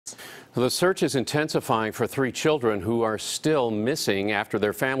The search is intensifying for three children who are still missing after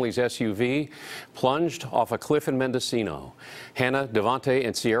their family's SUV plunged off a cliff in Mendocino. Hannah, Devontae,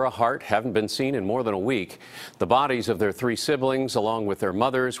 and Sierra Hart haven't been seen in more than a week. The bodies of their three siblings, along with their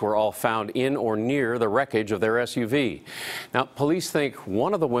mothers, were all found in or near the wreckage of their SUV. Now, police think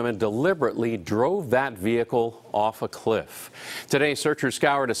one of the women deliberately drove that vehicle off a cliff. Today, searchers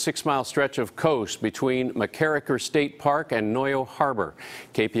scoured a 6-mile stretch of coast between McCarricker State Park and Noyo Harbor.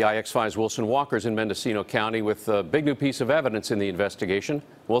 KPIX Wilson Walker's in Mendocino County with a big new piece of evidence in the investigation.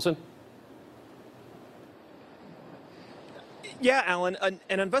 Wilson? Yeah, Alan,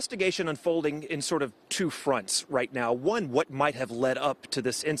 an investigation unfolding in sort of two fronts right now. One, what might have led up to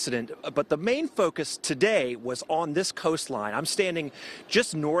this incident, but the main focus today was on this coastline. I'm standing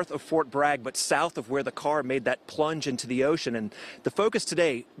just north of Fort Bragg, but south of where the car made that plunge into the ocean. And the focus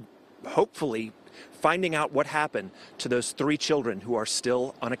today, hopefully, finding out what happened to those three children who are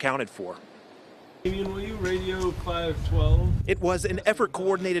still unaccounted for. Will you radio 512? It was an effort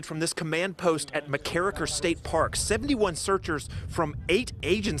coordinated from this command post at McCarricker State Park. 71 searchers from 8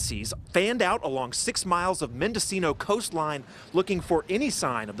 agencies fanned out along 6 miles of Mendocino coastline looking for any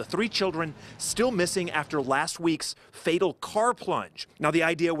sign of the three children still missing after last week's fatal car plunge. Now, the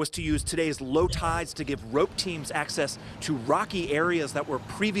idea was to use today's low tides to give rope teams access to rocky areas that were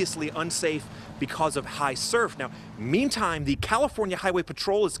previously unsafe because of high surf. Now, meantime, the California Highway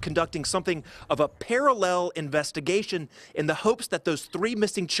Patrol is conducting something of a parallel investigation in the hopes that those three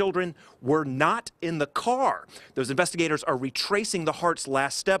missing children were not in the car. Those investigators are retracing the Hart's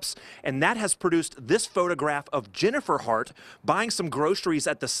last steps, and that has produced this photograph of Jennifer Hart buying some groceries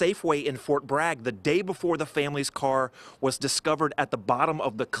at the Safeway in Fort Bragg the day before the family's car was discovered at the bottom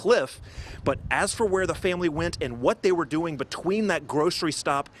of the cliff. But as for where the family went and what they were doing between that grocery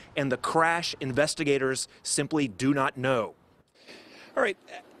stop and the crash, investigators simply do not know. All right,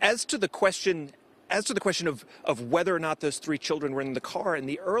 as to the question of whether or not those three children were in the car, in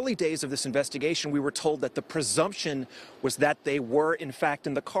the early days of this investigation, we were told that the presumption was that they were in fact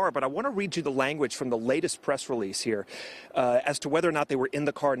in the car. But I want to read you the language from the latest press release here as to whether or not they were in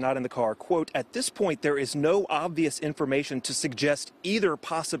the car, not in the car. Quote, "At this point, there is no obvious information to suggest either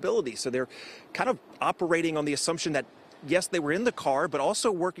possibility." So they're kind of operating on the assumption that yes, they were in the car, but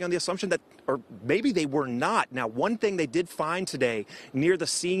also working on the assumption that, or maybe they were not. Now, one thing they did find today near the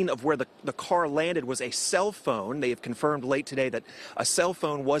scene of where the car landed was a cell phone. They have confirmed late today that a cell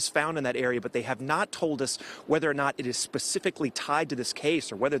phone was found in that area, but they have not told us whether or not it is specifically tied to this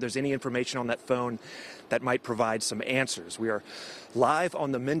case or whether there's any information on that phone that might provide some answers. We are live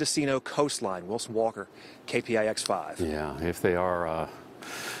on the Mendocino coastline. Wilson Walker, KPIX 5. Yeah, if they are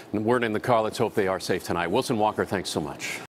weren't in the car, let's hope they are safe tonight. Wilson Walker, thanks so much.